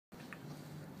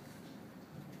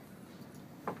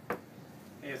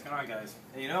Hey, what's going on, guys?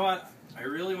 Hey, you know what? I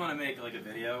really want to make like a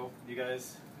video, you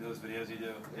guys. Those videos you do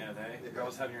at the end of the day. You're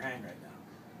always having your hang right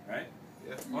now, right?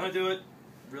 Yeah. I want to do it.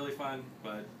 Really fun,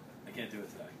 but I can't do it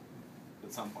today.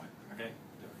 At some point, okay?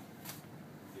 Do it.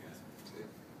 See you guys.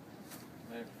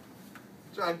 See ya.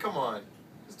 John, come on.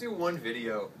 Just do one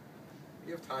video.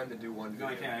 You have time to do one video.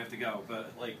 No, I can't. I have to go.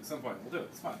 But like at some point, we'll do it.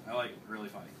 It's fun. I like it. Really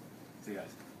funny. See you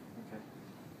guys. Okay.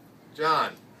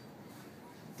 John.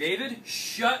 David,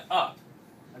 shut up.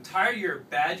 I'm tired of your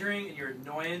badgering and your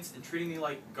annoyance and treating me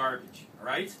like garbage,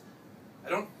 alright? I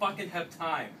don't fucking have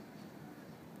time.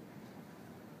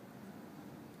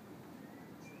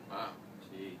 Wow.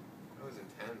 Gee. That was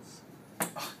intense.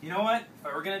 You know what? If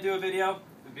I were gonna do a video, it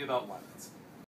would be about lemons.